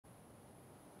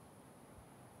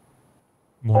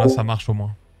Bon là ça marche au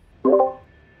moins.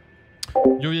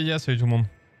 Yo Yaya, salut tout le monde.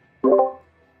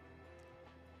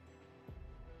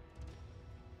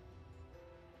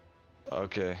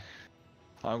 Okay.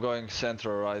 I'm going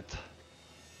central right.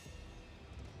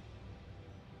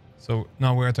 So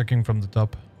now we're attacking from the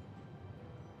top.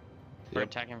 We're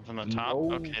attacking from the top?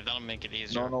 No. Okay, that'll make it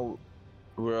easier. No,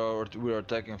 we're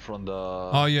attacking from the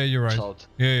Oh yeah, you're right. south.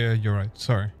 Yeah, you're right.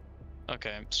 Sorry.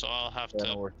 Okay, so I'll have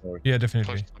to Yeah,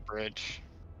 definitely. push the bridge.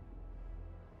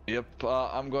 Yep,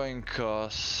 I'm going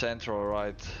central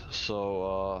right,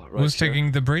 so right Who's here.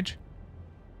 taking the bridge?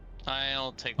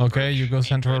 I'll take the Okay, bridge. you go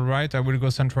central right, I will go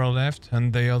central left,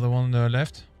 and the other one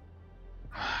left.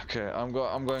 Okay, I'm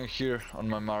going here on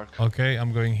my mark. Okay,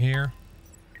 I'm going here.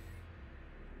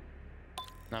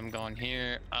 I'm going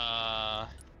here.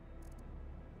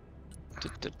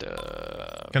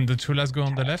 Can the two last go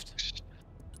on the left?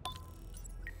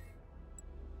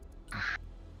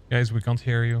 Guys, we can't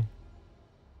hear you.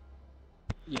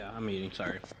 Yeah, I'm eating,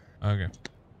 sorry. Okay.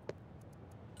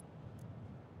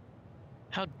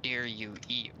 How dare you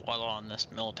eat while on this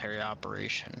military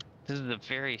operation? This is a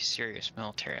very serious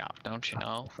military op, don't you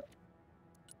know?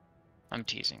 I'm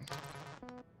teasing.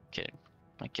 Kid.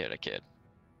 I kid.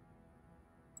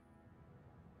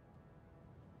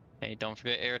 Hey, don't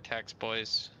forget air attacks,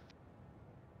 boys.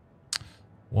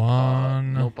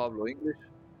 One, no Pablo English.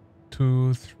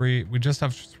 2, 3. We just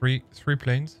have three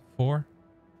planes. 4.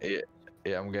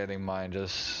 Yeah, I'm getting mine.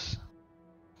 Just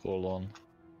hold on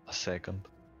a second.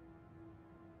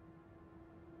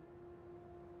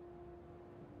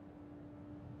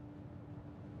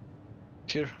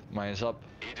 Here, mine's up.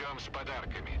 I'm gonna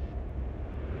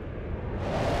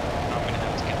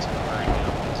have to get some burn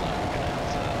now because I'm gonna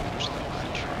have to push the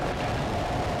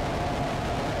bridge.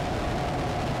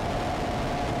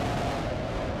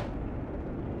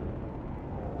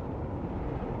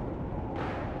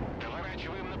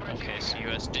 Okay, so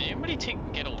US, did anybody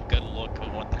get a good look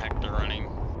of what the heck they're running?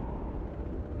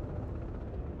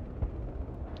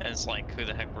 And it's like, who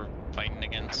the heck we're fighting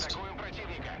against?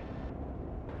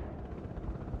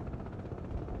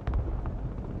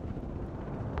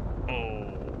 Oh,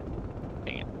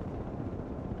 dang it.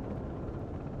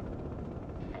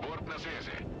 Борт на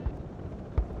связи.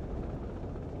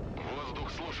 Воздух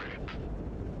слушает.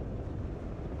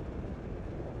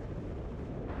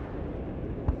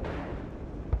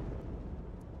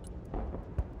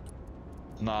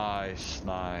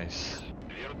 Nice.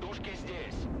 Вертушки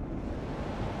здесь.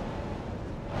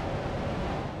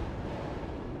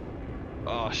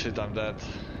 Oh shit, I'm dead.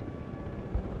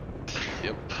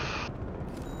 Yep.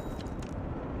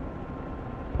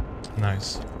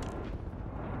 Nice.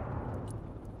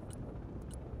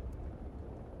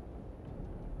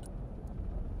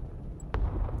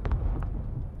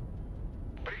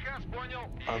 Приказ понял.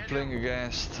 I'm playing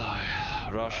against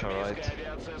Russia, right?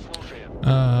 Авиация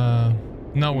слушает.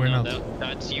 No, we're not.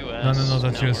 That's US. No,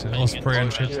 that's US. we're Osprey playing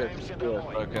and shit. against-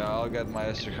 Okay, I'll get my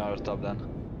S300 top then.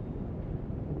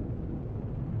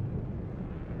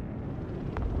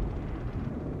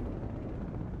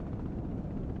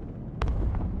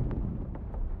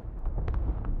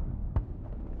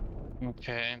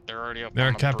 Okay, they're already up They're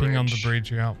on the capping bridge. on the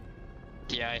bridge, yeah.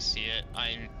 Yeah, I see it.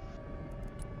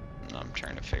 I'm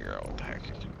trying to figure out what the heck.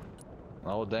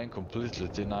 Oh, then completely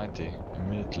T90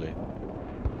 immediately.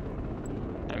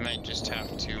 I might just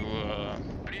have to,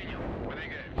 Принял.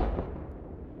 Выдвигаем.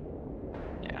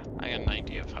 yeah, I got an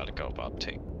idea of how to go about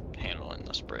handling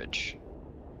this bridge.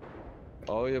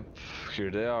 Oh, yep, here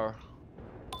they are.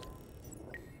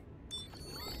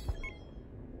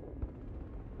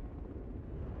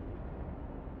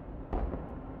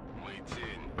 Мы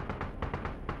тень.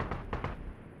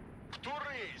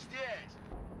 Туры здесь.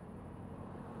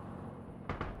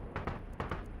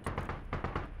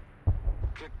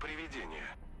 Как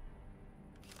привидение.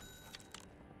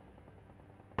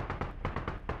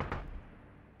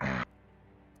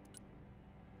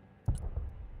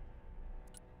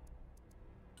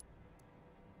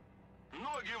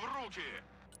 Ноги в руки.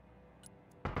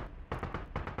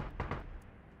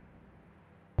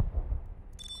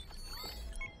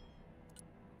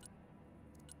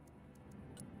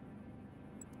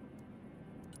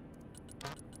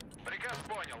 Приказ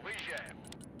понял, выезжаем.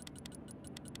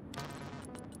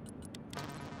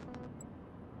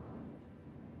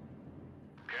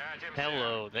 Катимся.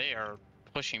 Hello, they are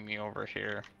pushing me over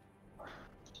here.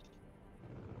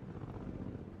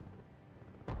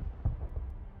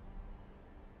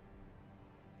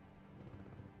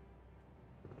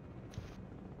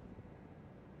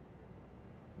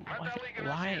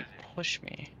 Why push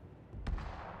me?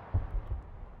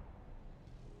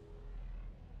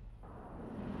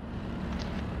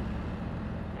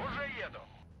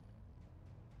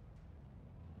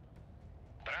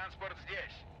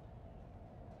 здесь.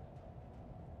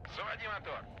 Заводи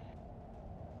мотор.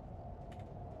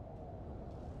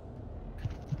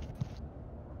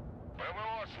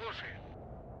 ПВО, слушай.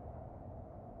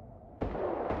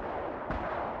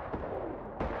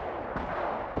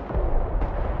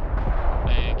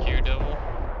 Thank you, Devil.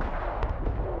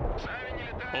 Сами не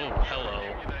летаем. Oh, hello.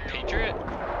 Patriot?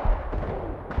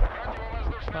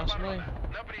 Противовоздушная Possibly. оборона.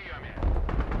 На приеме.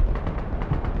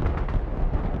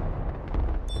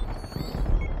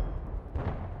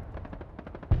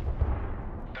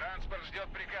 Транспорт ждет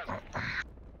приказа.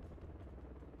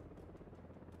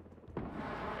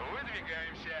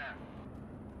 Выдвигаемся.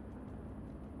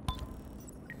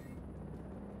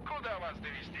 Куда вас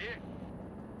довести?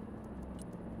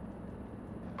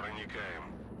 Проникаем.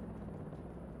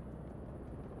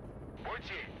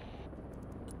 Пути.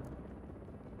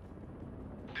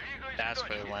 Двигаюсь That's к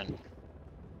where it точке. went.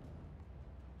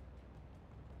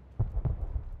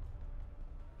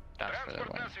 That's where it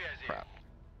Транспорт на went. связи. Crap.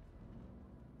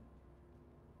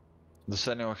 Does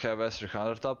anyone have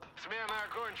S300 up? Смена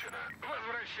окончена.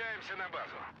 Возвращаемся на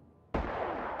базу.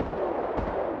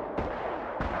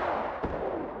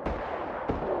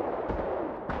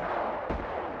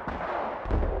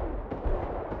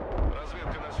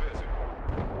 Разведка на связи.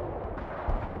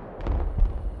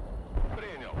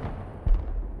 Принял.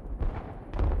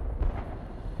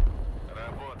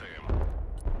 Работаем.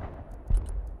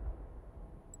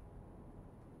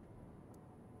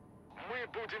 Мы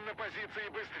будем на позиции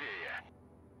быстрее.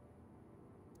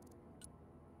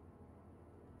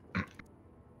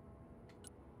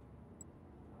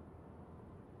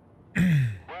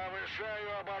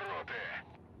 Повышаю обороты.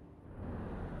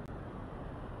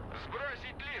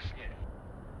 Сбросить лишнее.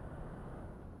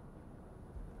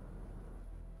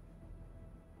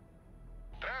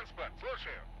 Транспорт,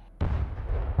 слушаю.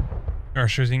 They're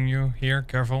shooting you here.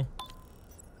 Careful.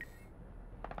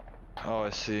 Oh, I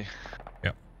see.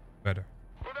 Yeah, better.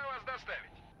 Куда вас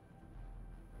доставить?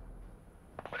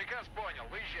 Приказ понял,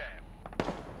 выезжаем.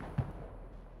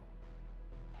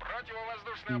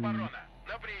 Противовоздушная оборона.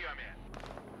 На приеме.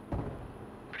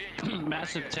 Принял.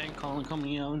 Massive tank column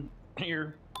coming in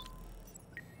here.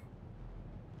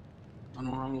 I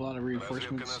don't have a lot of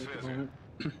reinforcements at the moment.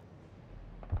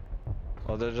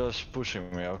 Oh, they're just pushing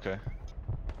me, okay.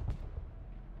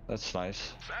 That's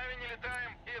nice. Сами не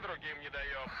летаем и другим не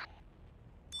даем.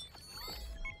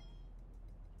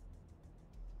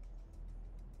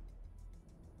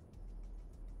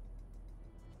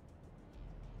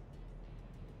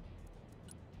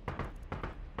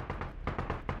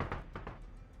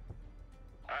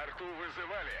 Арту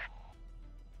вызывали.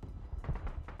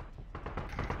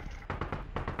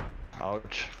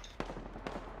 Ouch.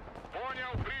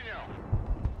 Понял, принял.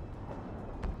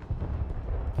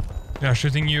 Yeah,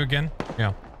 shooting you again.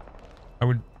 Yeah, I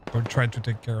would try to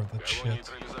take care of that Кого shit.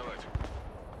 нейтрализовать?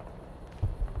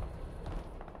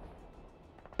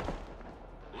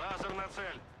 Лазер на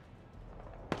цель.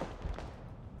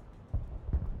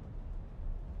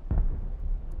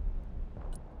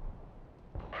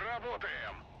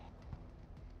 Работаем.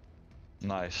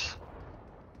 Nice.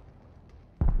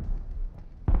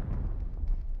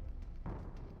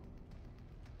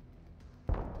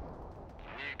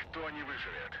 Никто не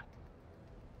выживет.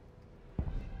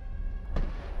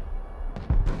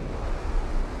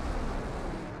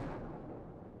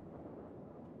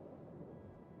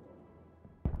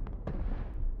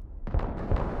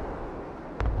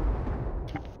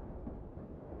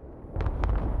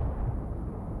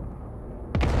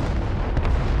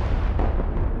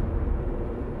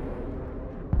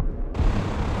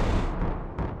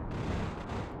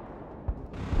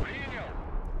 Принял.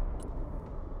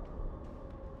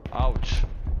 Ouch.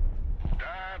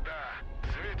 Да,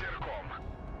 с ветерком.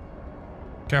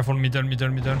 Careful, middle, middle,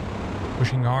 middle.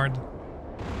 Pushing hard.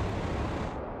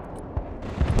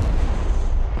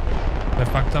 They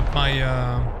fucked up my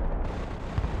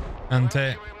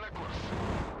anti. Поворачиваем на курс.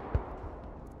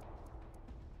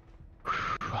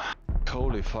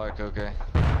 Holy fuck, okay.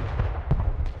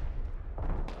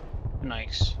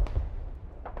 Nice.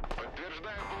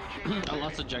 Подтверждаем получение. I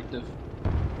lost objective.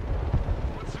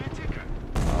 Подсвети-ка.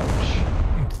 Ouch.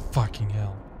 Fucking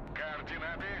hell.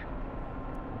 Координаты.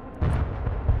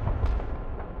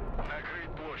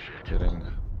 Накрыть площадь. Kidding.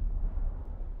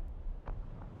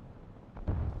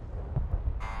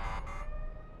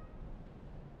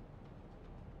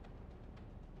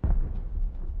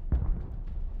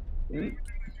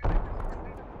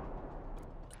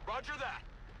 Roger that.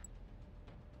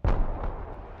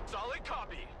 Solid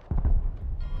copy.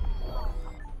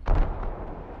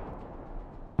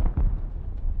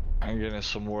 I'm getting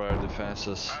some more air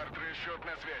defenses. Арт-расчет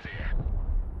на связи.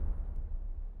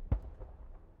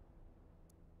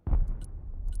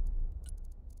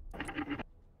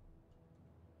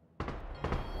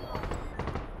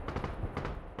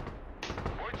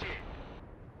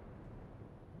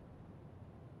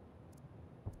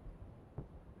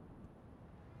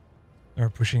 They're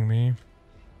pushing me.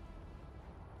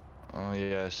 Oh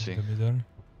yeah, I see. In the middle.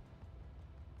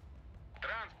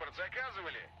 Транспорт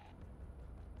заказывали?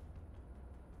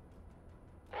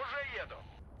 Уже еду.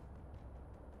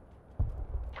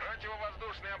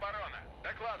 Противовоздушная оборона.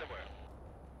 Докладываю.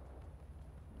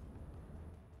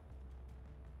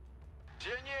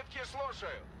 Зенитки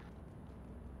слушаю.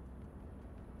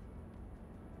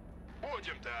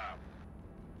 Будем там.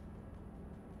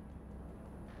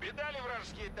 Видали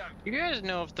вражеские танки? You guys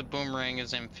know if the boomerang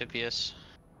is amphibious?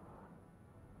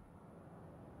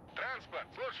 Транспорт,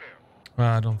 слушаю.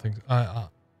 I don't think. I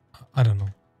don't know.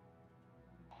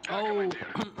 Oh,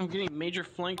 I'm getting major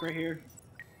flank right here.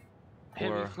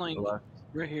 Heavy Where? flank Left.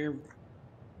 right here.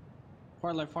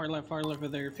 Far left over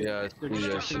there. If Yeah, they're I see,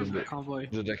 distracting the convoy.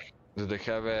 Do they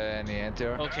have any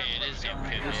anti-air? Okay, it is There's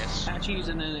amphibious. Apaches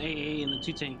and then AA and the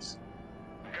 2 tanks.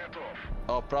 Готов.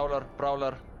 Oh, Prowler.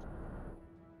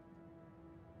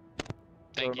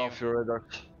 Thank Turn you. off your radar.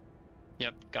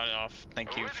 Yep, got it off.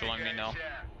 Thank you for letting me know.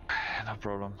 Выдвигаемся. No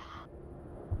problem.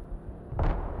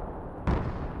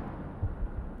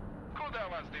 Куда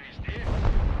вас довести?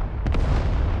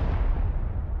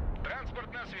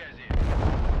 Транспорт на связи.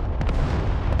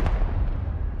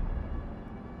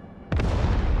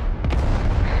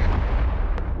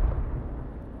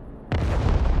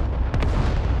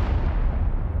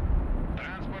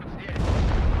 Транспорт здесь.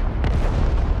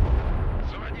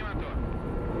 Заводи мотор.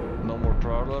 No more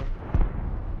Prowler.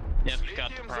 Yep, got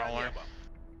the Летим за prowler. небом.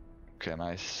 Okay,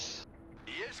 nice.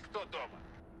 Есть кто дома?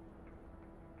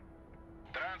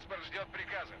 Транспорт ждет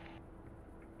приказа.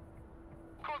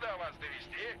 Куда вас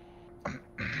довести?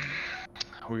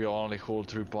 We only hold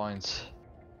 3 points.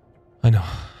 I know.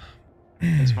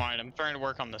 It's fine. I'm trying to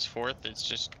work on this fourth. It's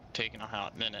just taking a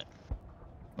hot minute.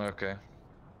 Okay.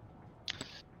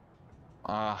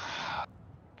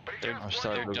 They're, Приказ I'm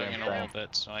starting they're to digging get a little tank.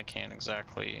 bit, so I can't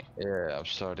exactly. Yeah, I'm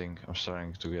starting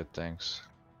to get tanks.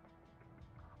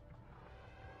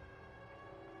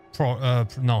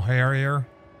 No, Harrier.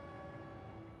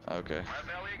 Okay.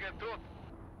 Мотолыга тут.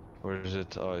 Where is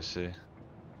it? Oh, I see.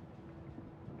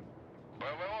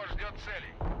 ПВО ждет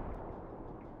целей.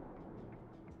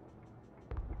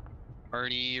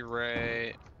 Already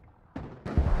right.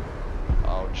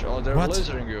 Ouch. Oh, they're What?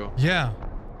 lasering you. Yeah.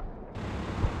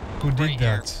 Who did Right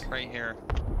here. that? Right here.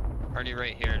 Already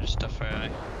right here, just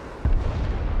FYI.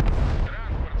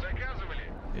 Транспорт заказывали?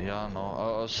 Yeah, no.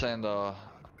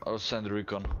 I'll send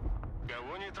recon.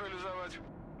 Кого нейтрализовать?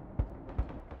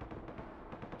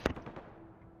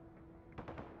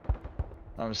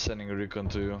 I'm sending a recon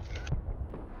to you.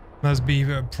 Must be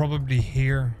probably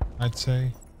here, I'd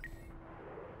say.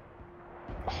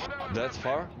 That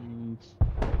far?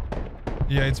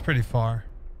 Yeah, it's pretty far.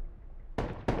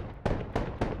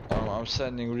 I'm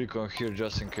sending recon here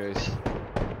just in case.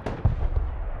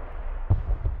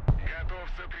 Готов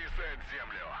сотрясать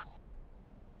землю.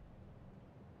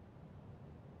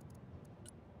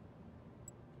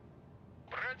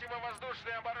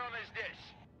 Противовоздушная оборона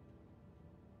здесь.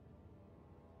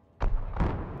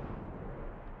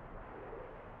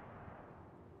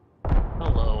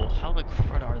 Hello, how the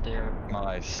crud are there?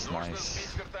 Nice, Нужно nice.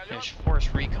 сбить вертолет. There's force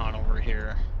recon over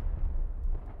here.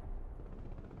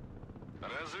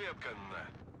 Разведка на.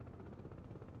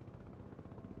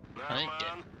 I think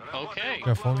okay.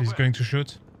 Careful, he's going to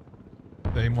shoot.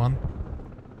 The aim one.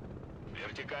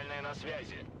 Вертикальная на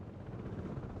связи.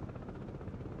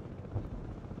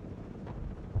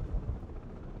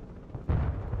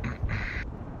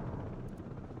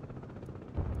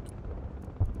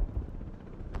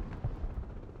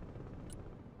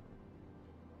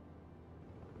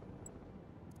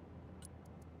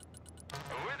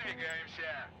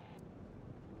 Выдвигаемся.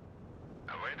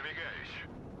 Выдвигаюсь.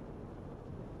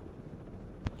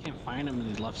 Can't find him in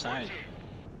his left side. Пути.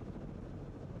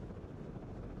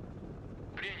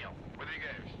 Принял.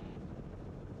 Выдвигаюсь.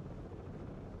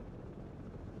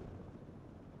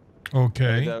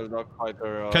 Okay. That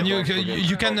dogfighter, Can you don't forget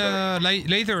you can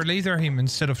dogfighter. laser him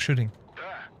instead of shooting?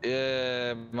 Да.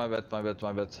 Yeah, my bad.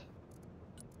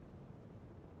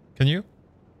 Can you?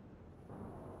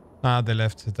 Ah, they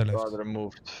left. They left. Brother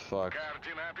moved. Fuck.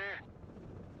 Координаты.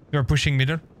 You're pushing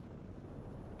middle.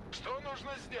 Что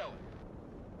нужно сделать?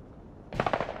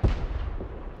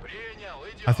 Принял.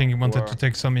 Идем. I think he wanted to Where?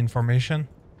 take some information.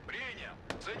 Принял.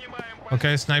 Занимаем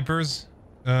Okay, snipers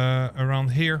around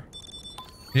here.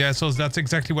 Yeah, so that's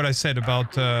exactly what I said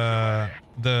about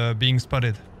the being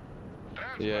spotted.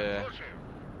 Транспорт, Yeah. слушаю.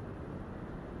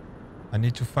 I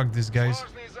need to fuck these guys.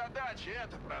 Сложные задачи,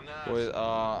 это про нас. Wait,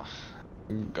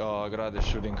 Grad is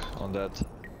shooting on that.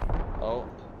 Oh,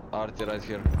 Arty right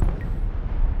here.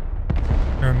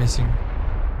 They're missing.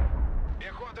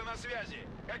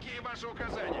 Какие ваши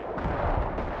указания?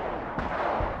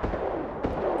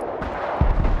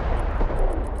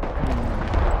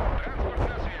 Транспорт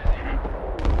на связи.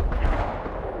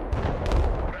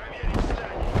 Проверить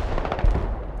здание.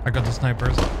 I got the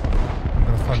snipers. I'm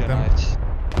gonna fuck Okay, them. nice.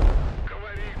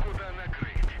 Говори, куда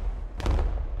накрыть.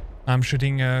 I'm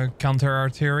shooting counter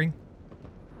artillery.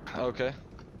 Okay.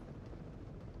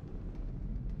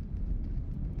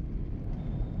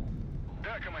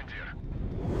 Да, командир.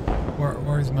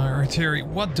 Where is my artillery?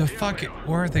 What the fuck?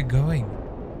 Where are they going?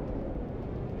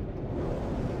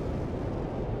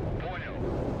 Понял.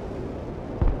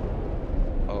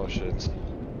 Oh shit.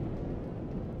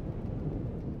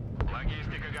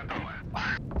 Логистика готова.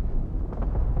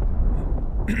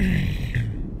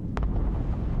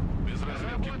 Без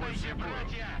разведки больше не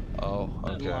будет. Oh, I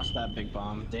okay. lost that big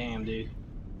bomb. Damn, dude.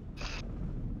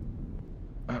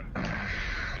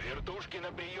 Вертушки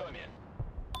на приеме.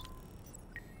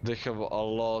 They have a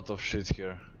lot of shit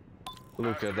here.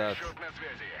 Look at that. Счет на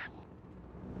связи.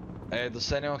 Hey,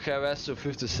 does anyone have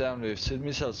Su-57 with seed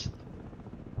missiles?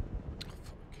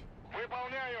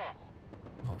 Выполняю.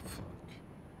 Oh fuck.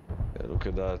 Yeah, look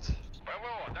at that.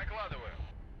 ПВО, докладываю.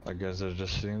 I guess they're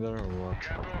just sitting there or what?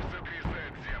 Готов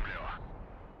сотрясать землю.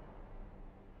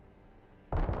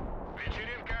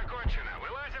 Вечеринка окончена.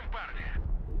 Вылазим, парни.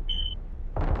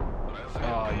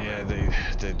 Oh yeah,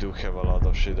 they do have a lot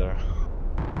of shit there.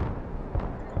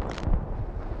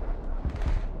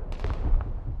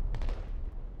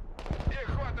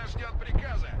 Пехота ждет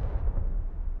приказа.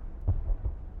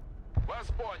 Вас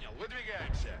понял.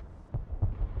 Выдвигаемся.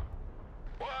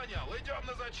 Понял. Идем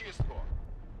на зачистку.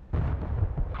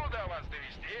 Куда вас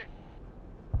довести?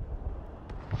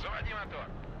 Заводи мотор.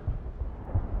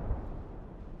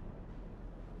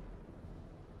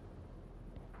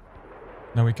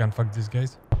 Now we can fuck these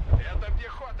guys. Это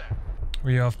пехота.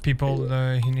 We have people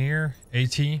in here.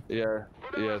 80. Yeah,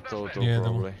 yeah, total Yeah,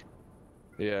 probably.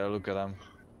 Yeah, look at them.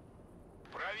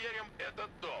 Проверим этот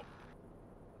дом.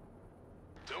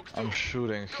 Тук-тук. I'm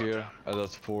shooting here at that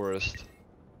forest.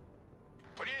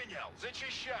 Принял.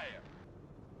 Зачищаем.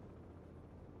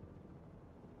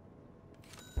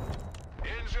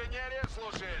 Инженерия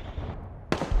слушает.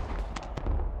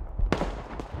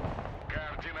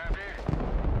 Координаты.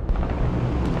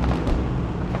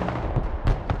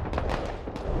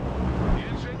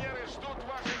 Инженеры ждут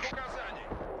ваших указаний.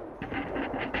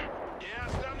 Не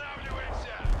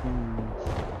останавливаемся.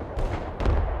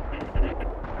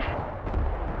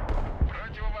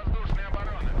 Противовоздушная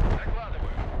оборона.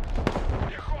 Докладываю.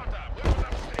 Пехота, вывод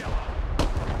обстрела.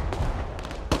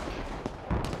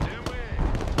 Дымы.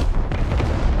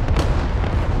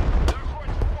 Да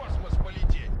хоть в космос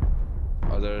полететь.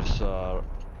 Oh, there's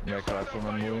mech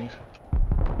rifleman moving.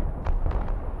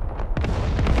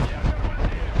 Я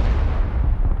тормозил.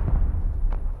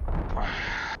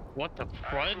 What the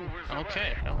what?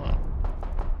 Okay, hello.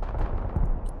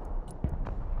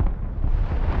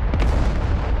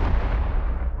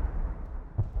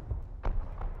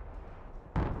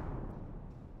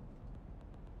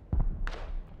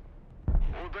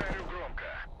 Ударю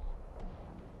громко.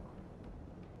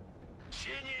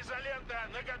 Синяя изолента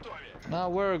наготове. Now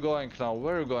where are you going now?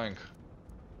 Where are you going?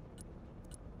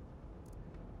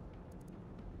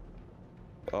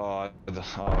 Oh, I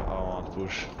want to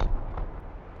push.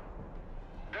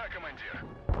 Да, командир.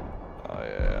 Oh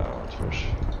yeah, I want to push.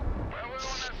 ПВО на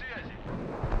связи.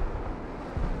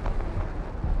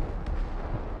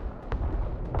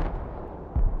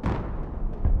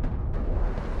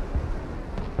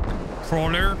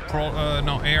 Crawler.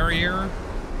 No, area.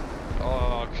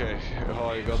 Oh, okay.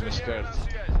 Oh, you got me Инженеры scared. на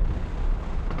связи.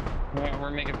 We're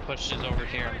making pushes over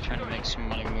here. I'm trying to make some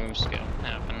money moves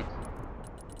happen.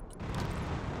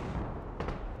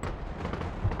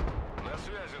 На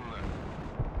связи, на.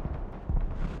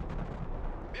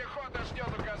 Пехота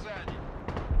ждет указаний.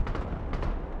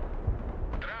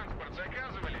 Транспорт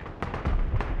заказывали?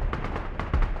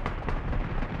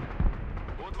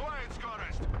 Удвоить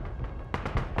скорость.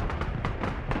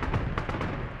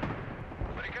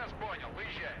 Приказ понял,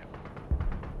 выезжаем.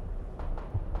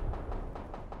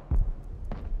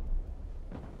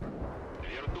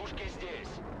 Вертушки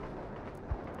здесь.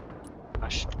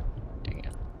 Gosh, dang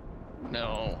it.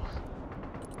 No.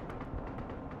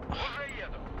 Уже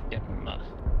еду. Get my...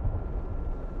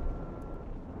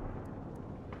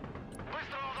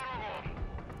 Выстрел в дорогу.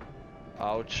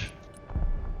 Ouch.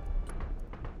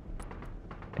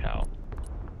 Get out.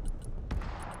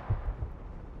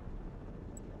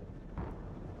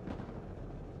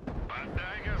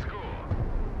 Отдай газку.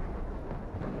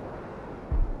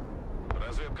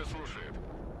 Разведка слушает.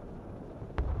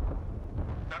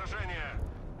 Вторжение.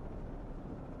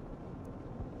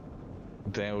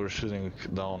 They were shooting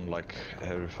down like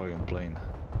every fucking plane.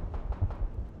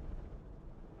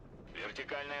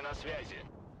 Вертикальная на связи.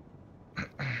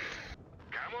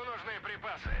 Кому нужны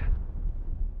припасы?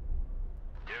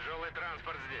 Тяжелый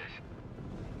транспорт здесь.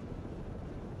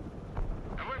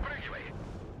 Выпрыгивай.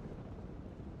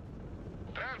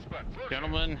 Транспорт, слушай.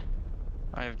 Gentlemen,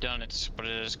 I have done it, but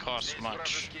it has cost Здесь much.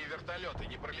 вражеские вертолеты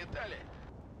не пролетали.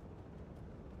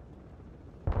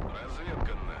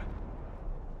 Разведка на.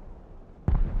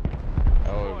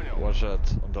 Oh, watch that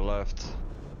on the left.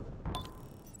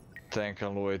 Tank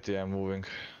and low ATM moving.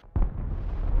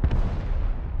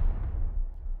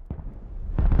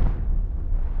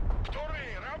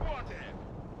 Туры, работы!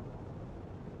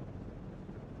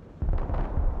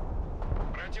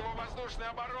 Противовоздушная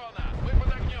оборона! Мы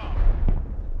под огнем!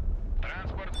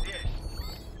 Транспорт здесь!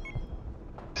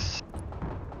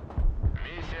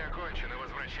 Миссия окончена,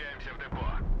 возвращаемся в депо.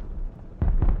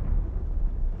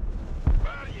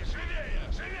 Парни, живее!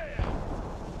 Живее!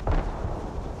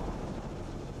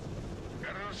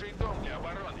 Хороший дом для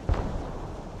обороны.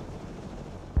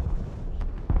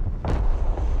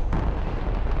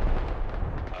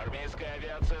 Армейская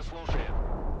авиация слушает.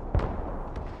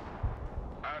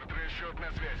 Арт-расчет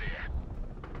на связи.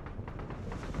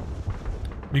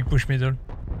 Big push middle.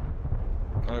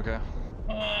 Okay.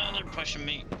 They're pushing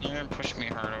me. They're pushing me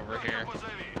hard over here.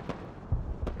 Позови.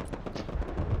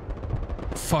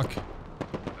 Fuck.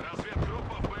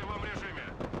 Разведгруппа в боевом режиме.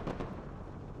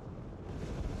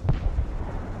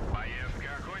 Поездка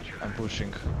окончена. I'm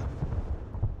pushing.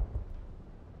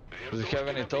 Do you have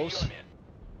any toes?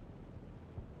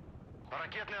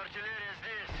 Ракетная артиллерия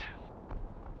здесь.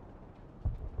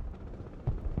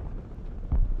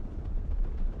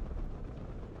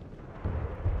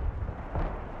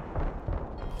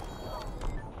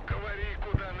 Говори,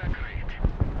 куда накрыть.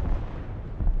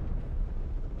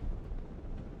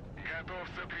 Готов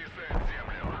сотрясать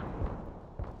землю.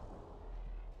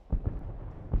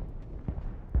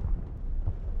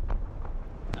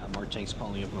 More tanks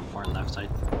calling up on the far left side.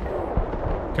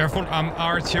 Careful, I'm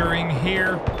artillerying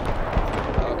here.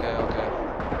 Okay, okay.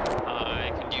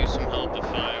 I could use some help if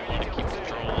I want to keep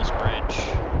control of this bridge.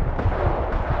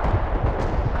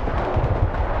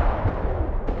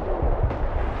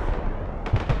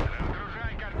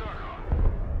 Разгружай картоху.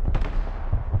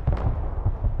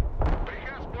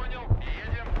 Приказ понял.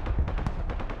 Едем.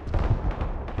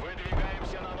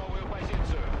 Выдвигаемся на новую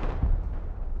позицию.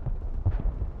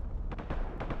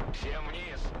 Всем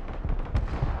вниз.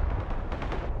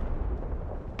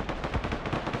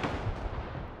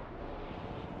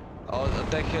 Oh,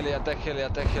 attack heli, attack heli,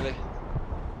 attack heli.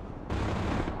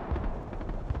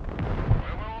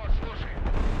 ВВО, слушай.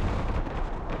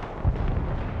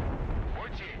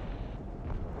 Пути.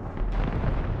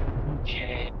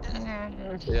 Okay.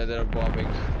 Yeah, they're bombing.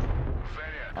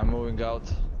 Заряд. I'm moving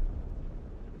out.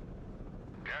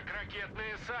 Как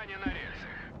ракетные сани на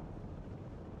рельсах.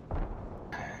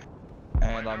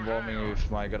 And I'm bombing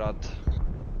with my grad.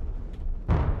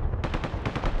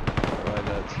 Right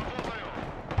that. Работаю.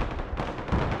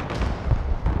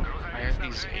 I have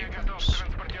Грузовик these снабжения готов к Abrams.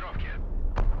 транспортировке.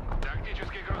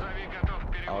 Тактический грузовик готов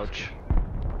к перевозке. Ouch.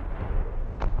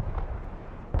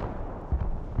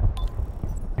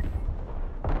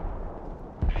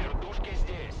 Вертушки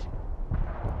здесь.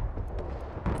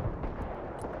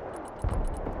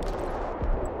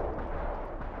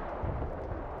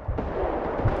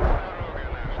 Дорога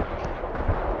наша.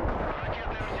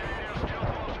 Ракетная артиллерия ждет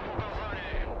в вашем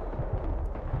указании.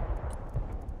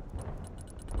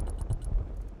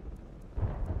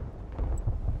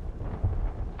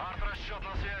 Арт-расчет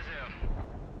на связи.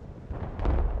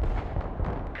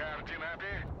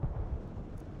 Координаты.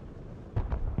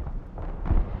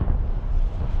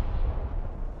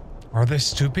 Are they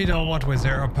stupid or what? Was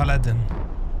there a paladin?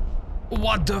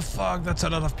 What the fuck? That's a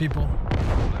lot of people.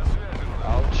 На связи.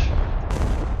 Ouch.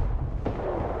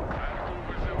 Арту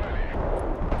вызывали.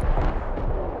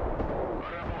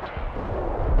 Работаю.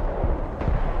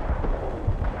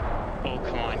 Oh,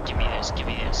 come on. Give me this. Give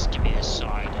me this. Give me this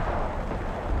side.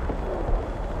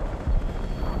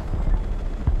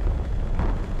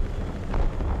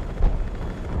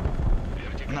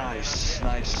 Nice,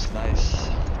 nice, nice.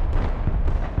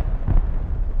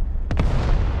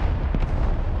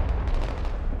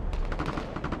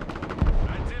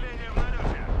 Отделение в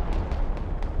налете.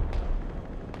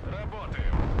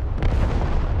 Работаем.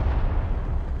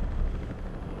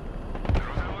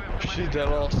 Грузовой автомобиль. Shit, they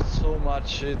lost so much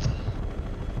shit.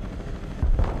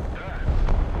 Да.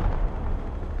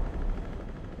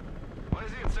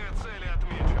 Позиция цели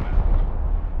отмечена.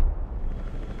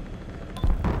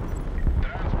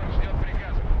 Транспорт ждет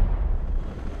приказа.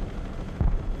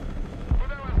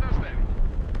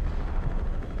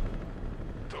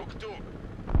 штук.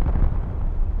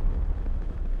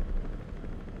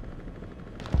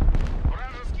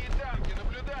 Вражеские танки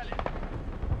наблюдали.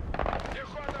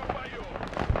 Пехота в бою.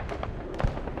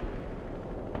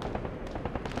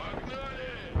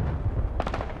 Погнали!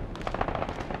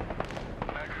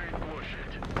 Накрыть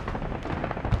площадь.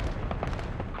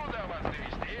 Куда вас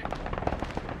довести?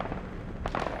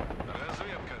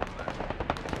 Разведка.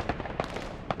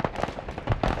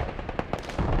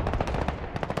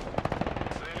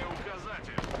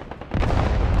 Целеуказатель.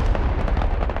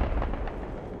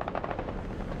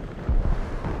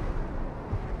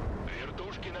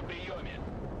 Вертушки на приеме.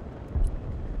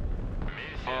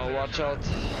 Oh, watch out.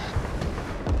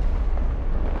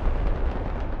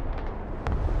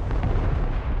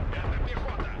 Это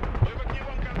пехота. Мы в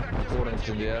огневом контакте с According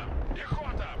to the air. противником.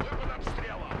 Пехота, вы под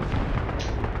обстрелом.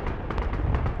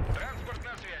 Транспорт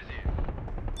на связи.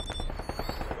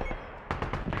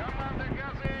 Команда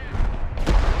газы.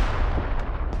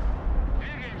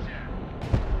 Двигаемся.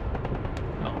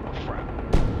 Oh, crap.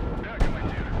 Да,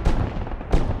 командир.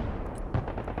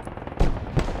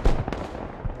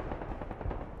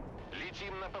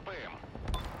 Летим на ППМ.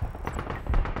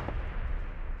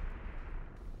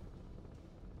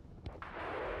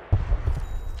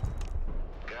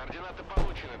 Координаты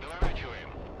получены, доворачиваем.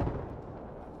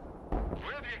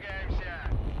 Выдвигаемся.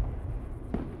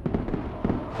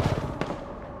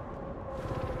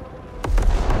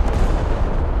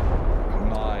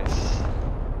 Nice.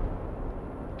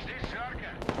 Здесь жарко.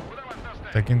 Куда вас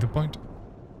доставить? Taking the point.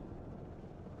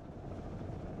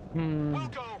 We'll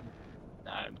go.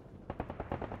 I'm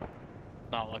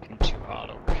not looking too hot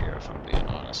over here, if I'm being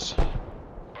honest.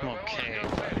 I'm okay,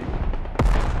 but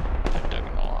they're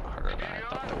digging a lot harder than I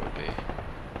thought they would be.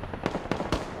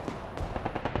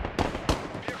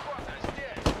 Пехота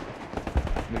здесь.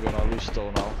 We're gonna lose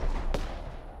though now.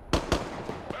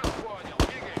 Вас понял.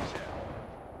 Двигаемся.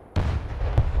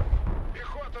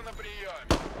 Пехота на приеме.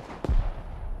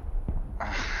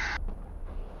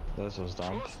 That was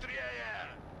dumb. Быстрее.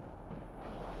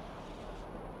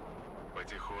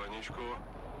 Потихонечку.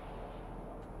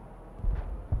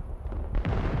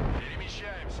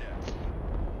 Перемещаемся.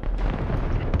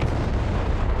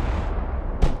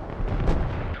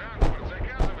 Транспорт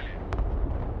заказывали?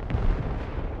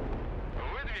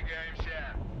 Выдвигаемся.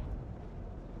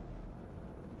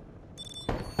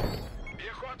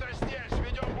 Пехота здесь,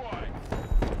 ведем бой.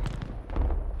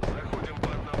 Заходим по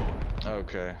одному.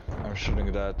 Okay, I'm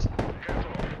shooting that.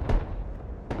 Готов.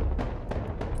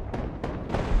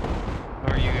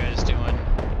 How are you guys doing?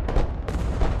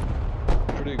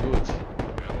 Pretty good.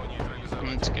 Кого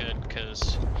нейтрализовать? It's good,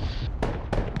 because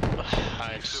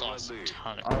I just lost a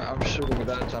ton of I'm shooting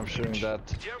that, I'm shooting that.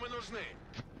 Где мы нужны?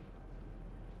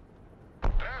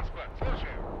 Транспорт,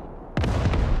 слушаем.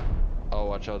 Oh,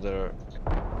 watch out there.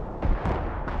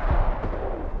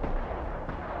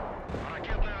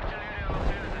 Ракетная артиллерия на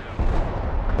связи.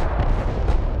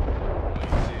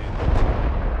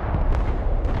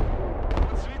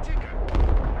 Подсвети-ка.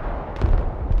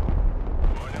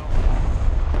 Понял.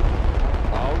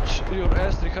 Ouch! Your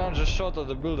S300 just shot at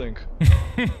the building.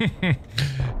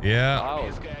 Yeah. Ouch!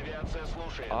 Российская авиация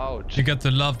слушает. Ouch! You got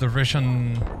to love the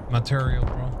Russian material,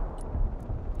 bro.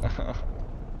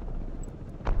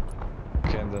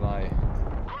 Can't deny.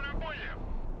 Коля понял.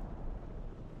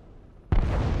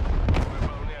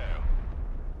 Выполняю.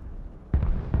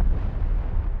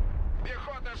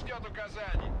 Пехота ждет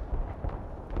указаний.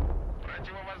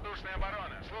 Противовоздушная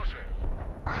оборона, слушаю.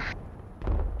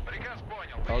 Приказ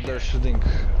понял. Oh, they're приезжай. shooting.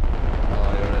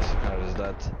 Oh, your S300 is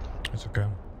dead. It's okay.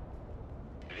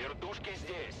 Вертушки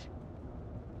здесь.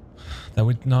 That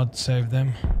would not save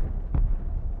them.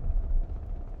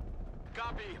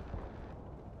 Копи.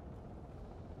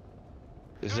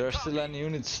 Is there still any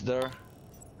units there?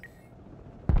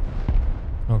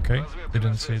 Okay,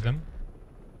 didn't see them.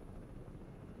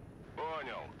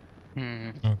 Понял.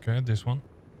 Okay, this one.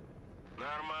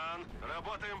 Норман,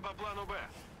 работаем по плану Б.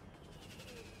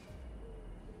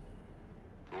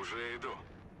 Уже иду.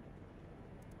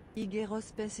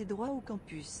 Higueros paie ses droits au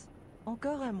campus.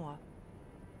 Encore un mois.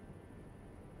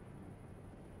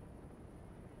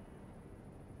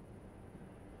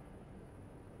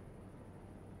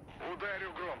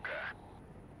 Ударю громко.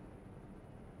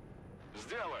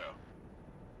 Сделаю.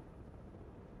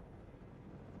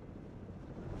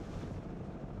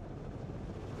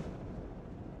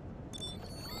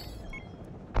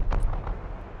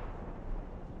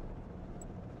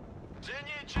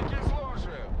 Зенитчики,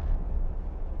 слушаю.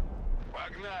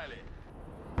 Погнали.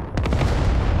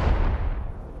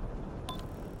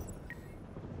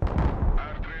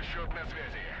 Арт-расчет на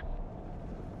связи.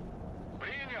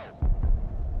 Принял.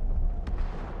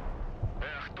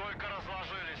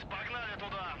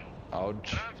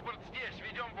 Ouch. Транспорт здесь,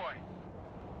 ведем бой.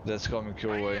 That's coming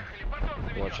your way. Поехали, потом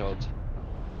заведем. Watch out.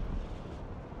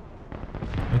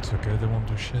 It's okay, they won't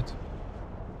do shit.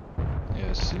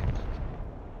 Yeah, see.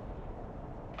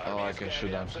 Oh, I can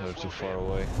shoot them, they're too far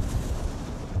away.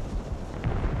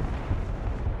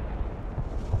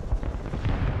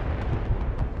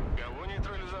 Кого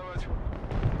нейтрализовать?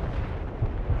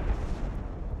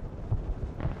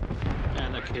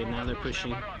 And okay, now they're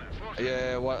pushing.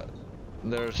 Yeah, what?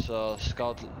 There's a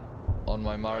scout on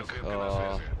my mark. Разведка на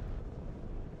связи.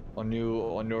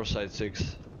 On your side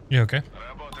 6. Yeah, okay.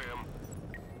 Работаем.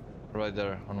 Right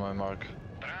there, on my mark.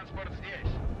 Транспорт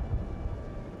здесь.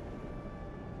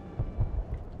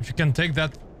 If you can take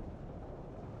that...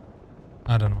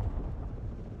 I don't know.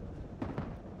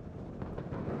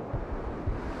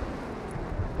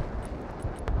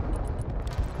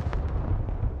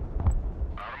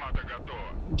 Армата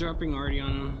готова. Dropping already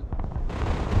on them.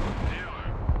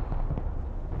 Делаю.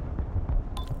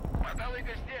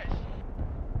 Мотолыга здесь.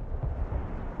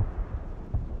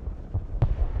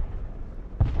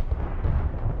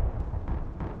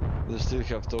 They still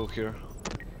have tow here.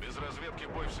 Без разведки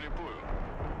бой вслепую.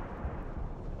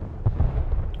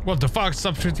 What the fuck?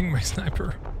 Stop shooting my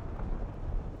sniper.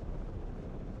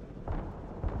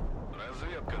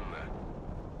 Разведка на.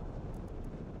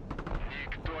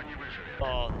 Никто не выживет.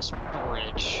 Oh, this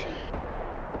bridge.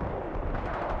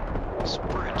 This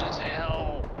bridge is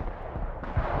hell.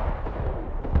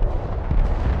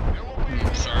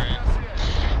 I'm sorry.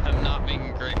 I'm not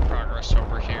making great progress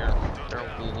over here. They're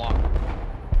a lot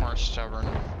more stubborn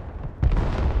than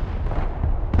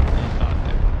I thought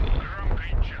they would be. Громко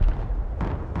и четко.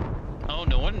 Oh,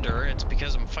 no wonder. It's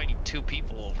because I'm fighting two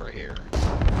people over here.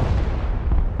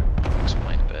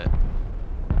 Explain a bit.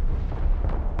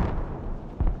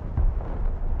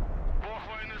 Бог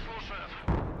войны слушает.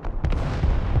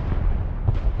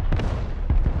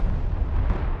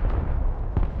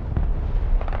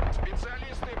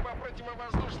 Специалисты по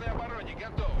противовоздушной обороне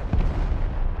готовы.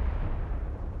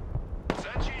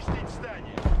 Зачистить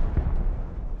здание.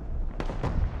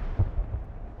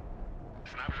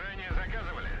 Снабжение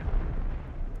заказывали.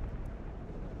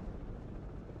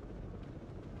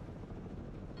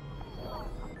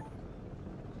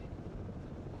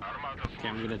 Армата Okay,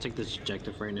 I'm слушает. gonna take this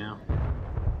objective right now.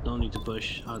 Don't need to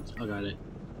push. I got it.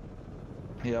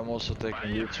 Yeah, I'm also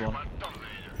taking this one. Потом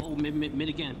заведем. Oh, mid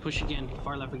again. Push again.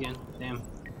 Far left again. Damn.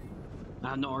 I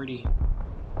have no RD.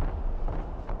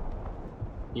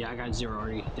 Yeah, I got 0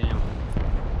 RD. Damn.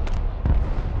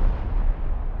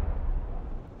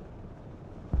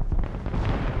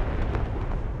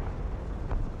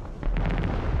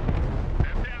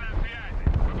 СД на связи.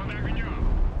 Вы под огнем.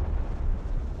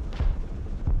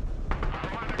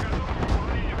 Армата готова к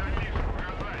выполнению дальнейших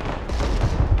указаний.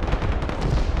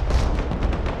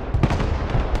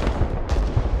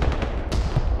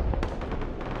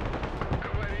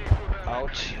 Говори, куда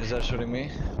Ouch, is that shooting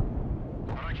me?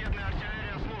 Ракетная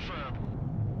артиллерия слушает.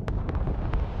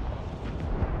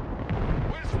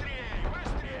 Быстрей,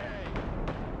 быстрей!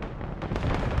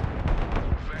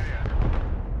 Заряд.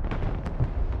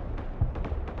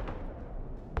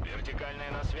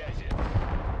 Вертикальная на связи.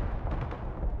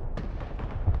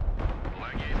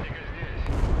 Логистика здесь.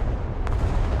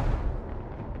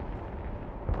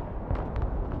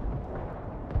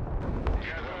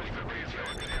 Готовь к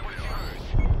прицелу. Перепутируюсь.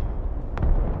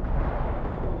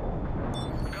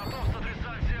 Готов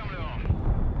сотрясать землю.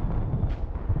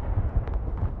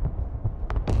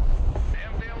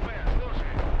 МТЛБ,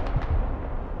 слушай.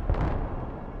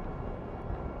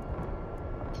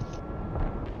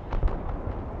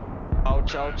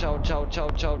 Ouch, ouch, ouch, ouch,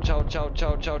 ouch, ouch, ouch, ouch,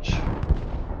 ouch, ouch.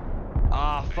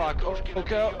 Ah, fuck.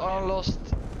 Okay, I lost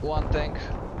one tank.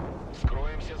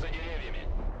 Скроемся за деревьями.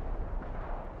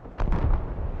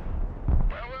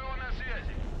 ПВО на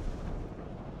связи.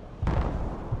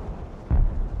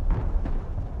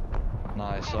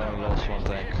 Nice, I only lost one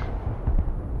tank.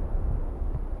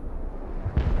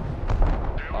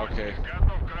 Okay.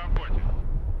 Готов к работе.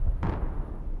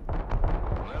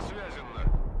 На связи, на.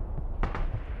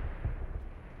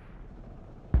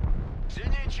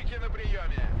 Зенитчики на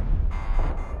приеме.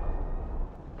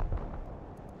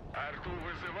 Арту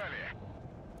вызывали.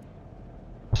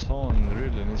 Someone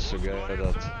really needs to get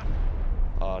that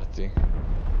arty.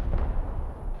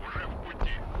 Уже в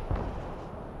пути.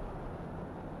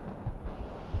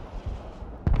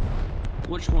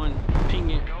 Which one? Ping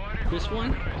it. This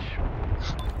one?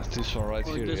 This one right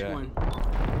Or here, this yeah. one?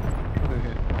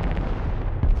 Okay.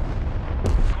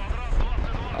 Квадрат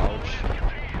 22. Ouch.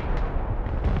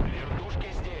 Вертушки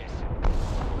здесь.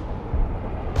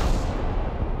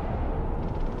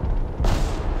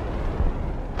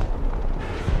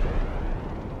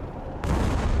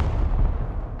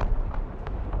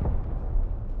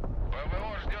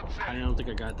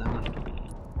 got that one.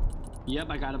 Yep,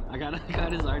 I got him. I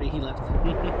got his already. He left.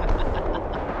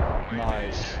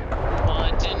 Nice. Well,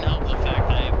 it didn't help the fact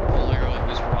that I literally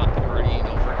was running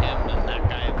over him, and that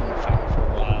guy had been fighting for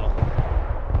a while.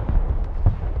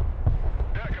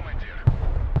 Да, командир.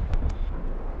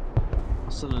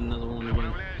 Also another one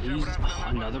again. He's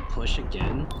another push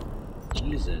again.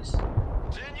 Jesus.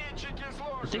 Зенитчики I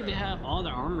сложные. think they have all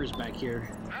their armors back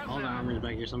here. All their armors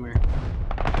back here somewhere.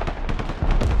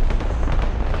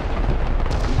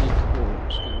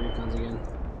 Just got recons again.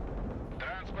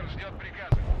 Транспорт ждет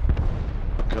приказа.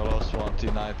 Okay, lost one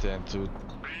T90 and two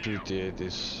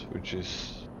T80s, which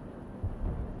is...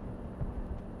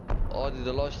 Oh, did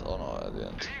I lost? Oh no, I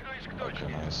didn't. Двигаюсь к Okay, точке.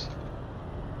 nice.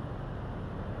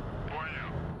 Понял.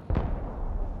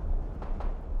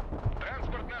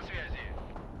 Транспорт на связи.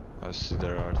 I see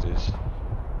there are these.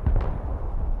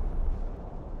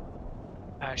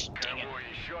 Gosh dang Кого it.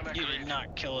 еще You did накрыть?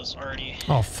 not kill us already.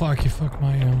 Oh fuck, you fucked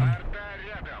my Орда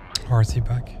рядом. RT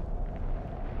back.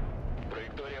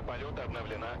 Траектория полета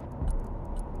обновлена.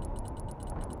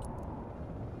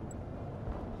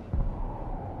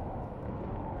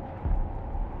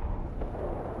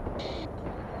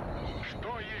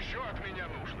 Что еще от меня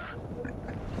нужно?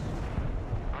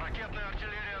 Ракетная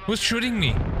артиллерия на Who's shooting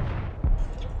me?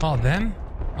 Oh, them?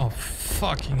 Oh,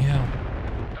 fucking hell.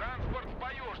 Транспорт в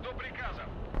бою, жду приказов.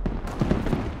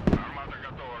 Армада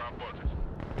готова работать.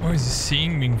 Where is he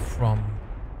seeing me from?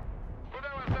 Куда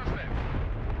вас доставить?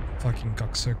 Fucking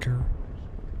cocksucker.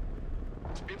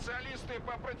 Специалисты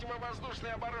по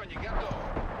противовоздушной обороне готовы.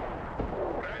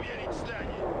 Проверить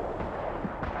здание.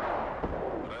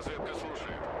 Разведка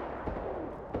слушает.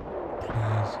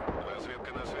 Please.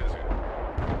 Разведка на связи.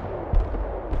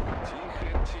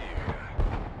 Тихо, тихо.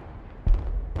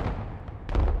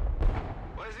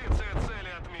 Позиция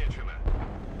цели отмечена.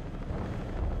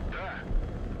 Да.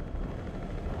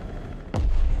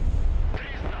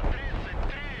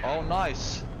 333. Oh,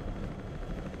 nice!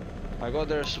 I got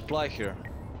their supply here.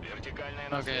 Вертикальная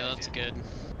на Okay, связи. that's good.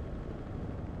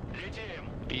 Летим.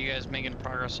 Are you guys making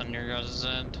progress on your guys'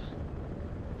 end?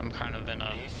 I'm kind of in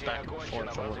a back and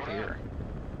forth over here.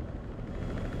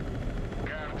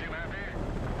 Координаты.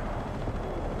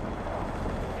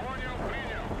 Понял,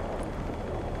 принял.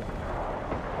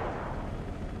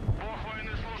 Бог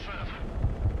войны слушает.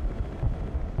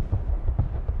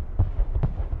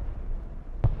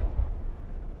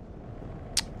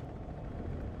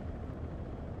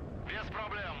 Без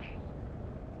проблем.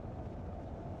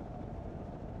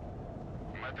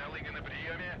 Мотолыга на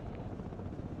приеме.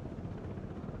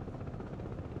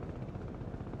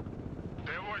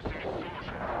 Т-80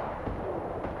 слушай.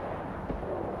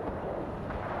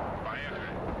 Поехали.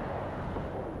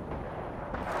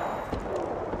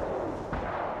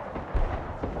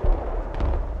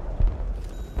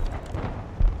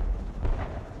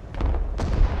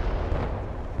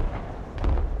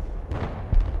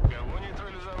 Кого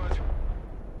нейтрализовать?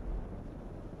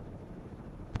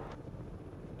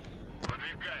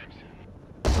 Подвигаемся.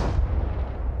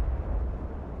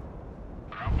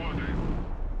 Работаем.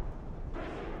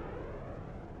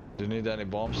 Do you need any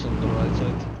bombs on the right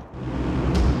side?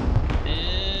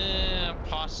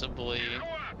 Possibly.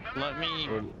 Let me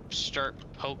start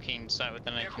poking so that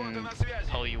then I Пехота can на связи.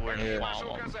 tell you where to Yeah. Ваши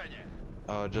follow them.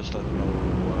 указания. Just let me know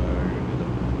where you need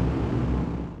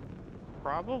them.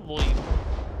 Probably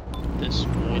this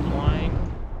wood line.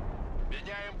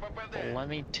 Меняем But ППД. let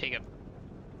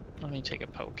me take a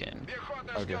poke in.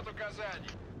 Пехота Окей. ждет указаний.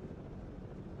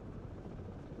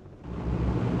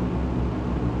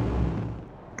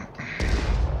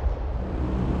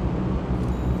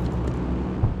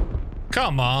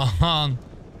 Come on!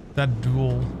 That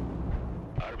duel.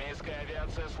 Армейская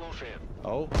авиация слушает.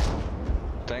 Oh,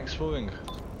 tanks moving.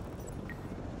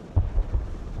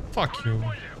 Fuck you.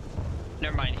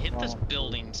 Never mind, hit this Oh.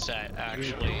 building set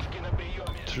actually. Пушки на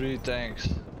приеме. 3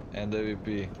 tanks and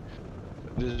AVP.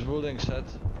 This building set.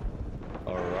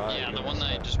 Alright. Yeah, give the me one a that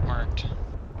I sec. just marked.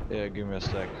 Yeah, give me a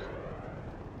sec.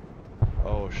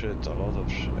 Oh shit, a lot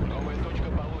of shit. Новая точка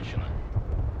получена.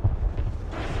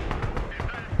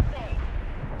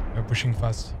 We're pushing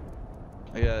fast.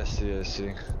 Yeah, I see, I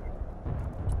see.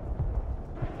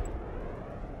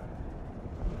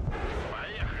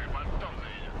 Поехали, потом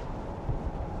заедем.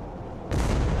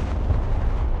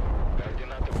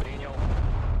 Координаты принял.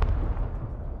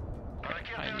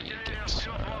 Ракетная I need to артиллерия get ждет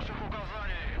some- ваших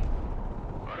указаний.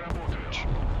 Работаю.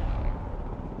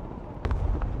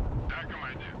 Да,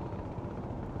 командир.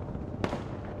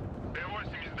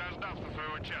 Т-80 дождался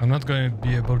своего часа. I'm not going to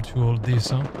be able to hold this,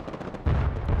 huh?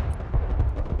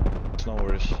 No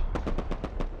worries.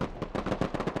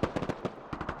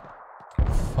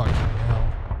 Fucking hell.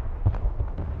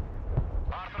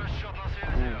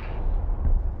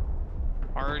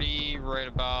 Birdie right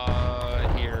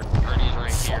about here. Birdie's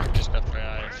right here, just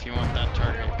FYI. If you want that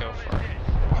target, go for it.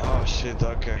 Oh shit,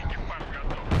 okay.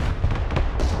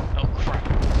 Oh crap.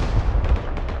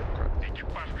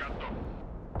 Экипаж готов.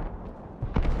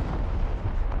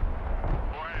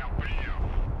 Понял, прием.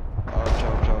 Oh, chow.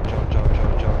 I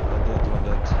don't want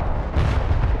that.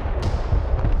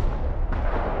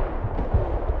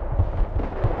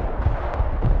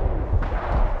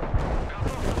 Готов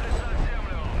сотрясать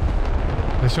землю.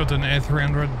 They shot an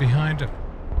A300 behind.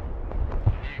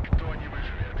 Никто не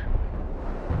выживет.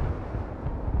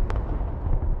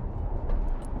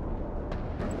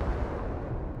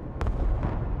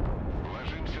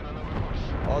 Ложимся на новый курс.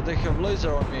 Oh, they have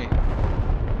laser on me.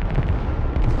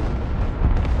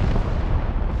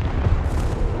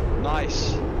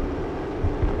 Nice. Мы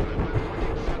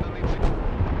подходим к заданной цели.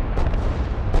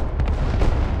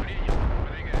 Принял.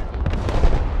 Выдвигаемся.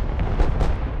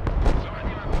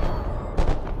 Заводи мотор.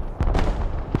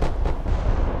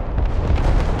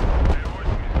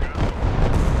 Т-80 готов.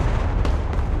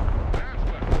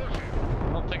 Транспорт, слушай.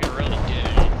 I don't think I really did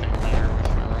anything there with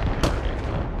my recording,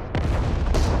 but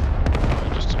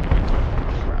probably just avoid the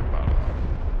crap out of them.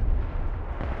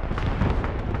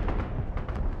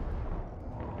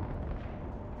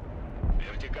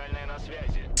 Вертикальная на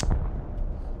связи.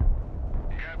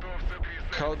 Готов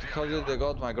сотрясать. How did they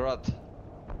got my grad?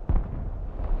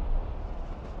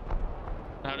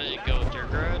 How did it go with your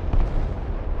grid?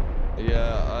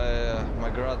 Yeah, my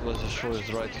grad was destroyed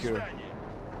right here.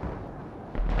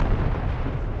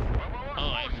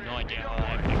 Oh, I have no idea how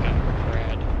that picked up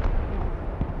Brad.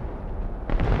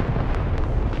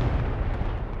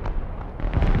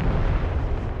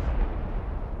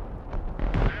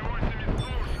 Т-80,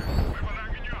 слушай. Мы под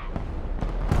огнем.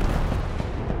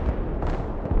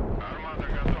 Армада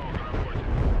готова к работе.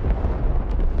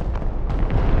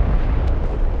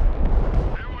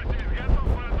 Т-80 готов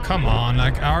к работе. Come on,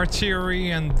 like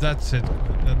artillery and that's it.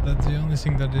 That's the only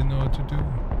thing that they know how to do.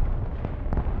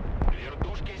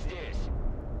 Вертушки здесь.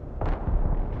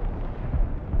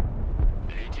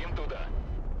 Летим туда.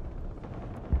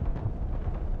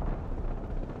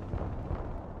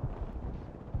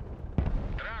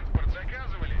 Транспорт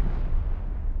заказывали?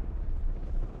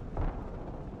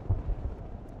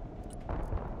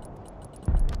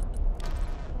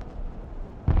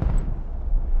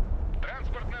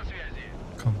 Транспорт на связи.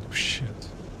 Can't do shit.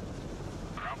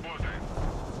 Работаем.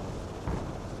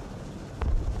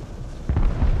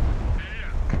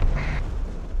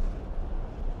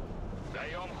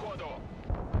 Даем ходу.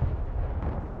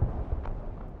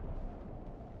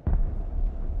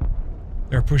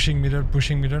 They're pushing middle.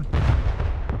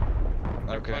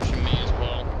 Okay. Pushing me as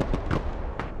well.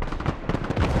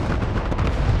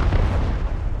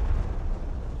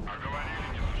 А говорили,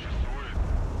 не существует.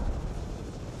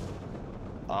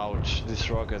 Ouch, these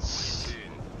rockets.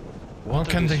 What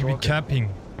can they be capping?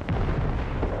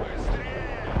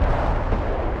 Быстрее!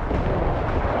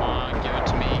 Come on, give it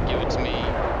to me, give it to me.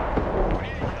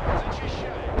 Принял,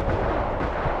 зачищай.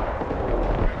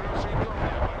 Хороший дом для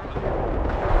обороны.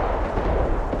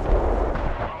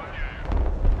 Выполняю.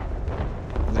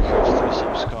 They have still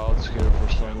some scouts here for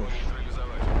some.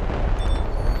 Нейтрализовать.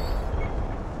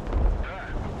 Да.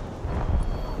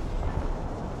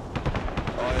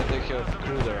 Oh, yeah, they have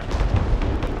crew there.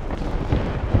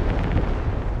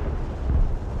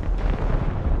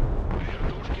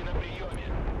 Вертушки на приеме.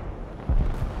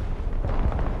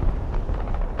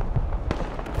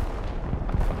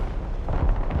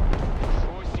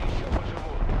 Пусть еще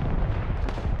поживут.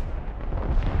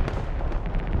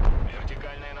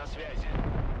 Вертикальная на связи.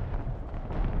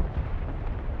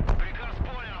 Приказ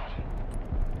понял.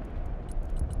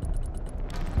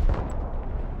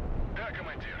 Да,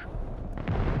 командир.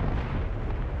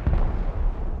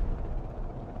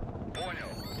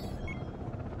 Понял.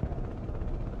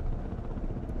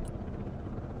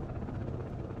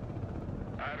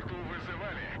 Арту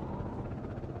вызывали.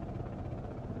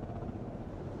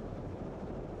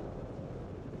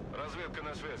 Разведка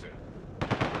на связи.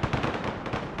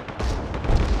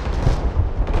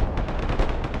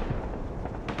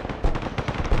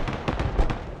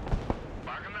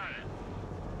 Погнали.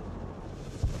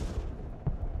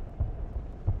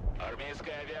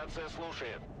 Армейская авиация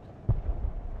слушает.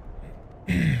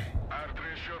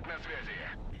 Арт-расчет на связи.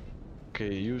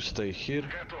 Okay, you stay here.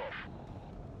 Готов.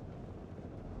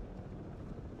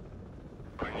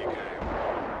 Проникаем.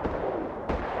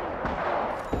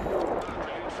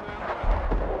 Отлично.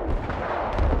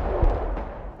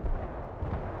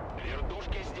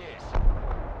 Вертушки здесь.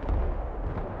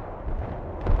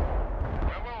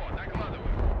 ПВО,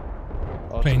 докладываю.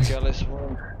 Out Planes. to Kelly's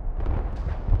one.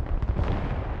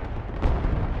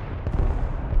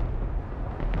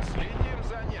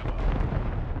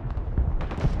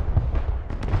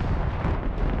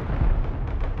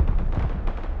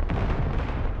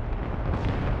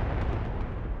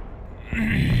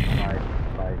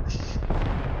 Nice.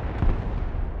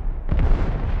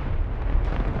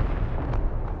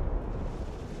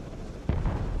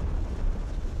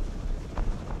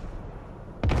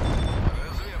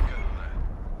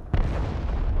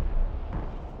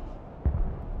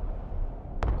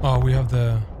 Oh, we have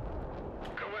the...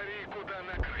 Говори, куда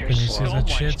накрыть. Can you see So that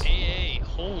much shit? AA.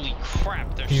 Holy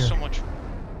crap! There's Here. so much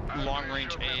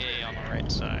long-range AA on the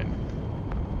right side.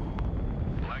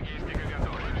 Логистика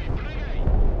готова.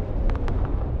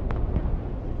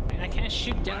 Man, I can't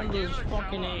shoot down those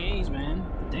fucking AAs, man.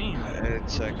 Damn. 8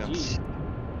 seconds.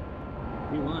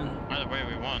 We won. Either way,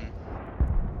 we won.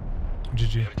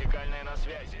 GG. Вертикальная на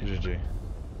связи. GG.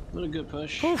 What a good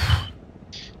push.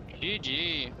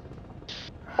 GG.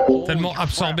 Tellement Holy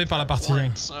absorbé crap, par la partie.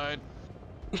 right side.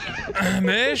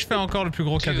 Mais je fais encore le plus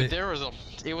gros Dude, KD.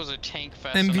 it was a tank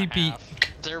fest MVP. and a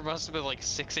half. There must have been like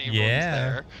 6 Abrams Yeah.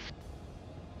 there.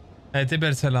 Elle était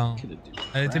belle celle-là.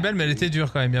 Elle était belle mais elle était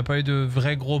dure quand même. Il n'y a pas eu de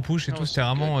vrai gros push et tout. C'était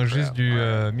vraiment juste du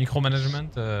micromanagement.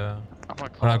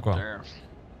 Voilà quoi.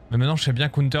 Mais maintenant je sais bien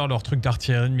counter leur truc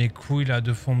d'artillerie de mes couilles là,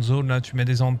 de fond de zone là. Tu mets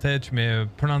des en-têtes, tu mets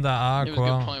plein d'AA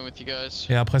quoi.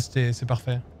 Et après c'est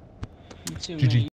parfait. Me too, GG. man.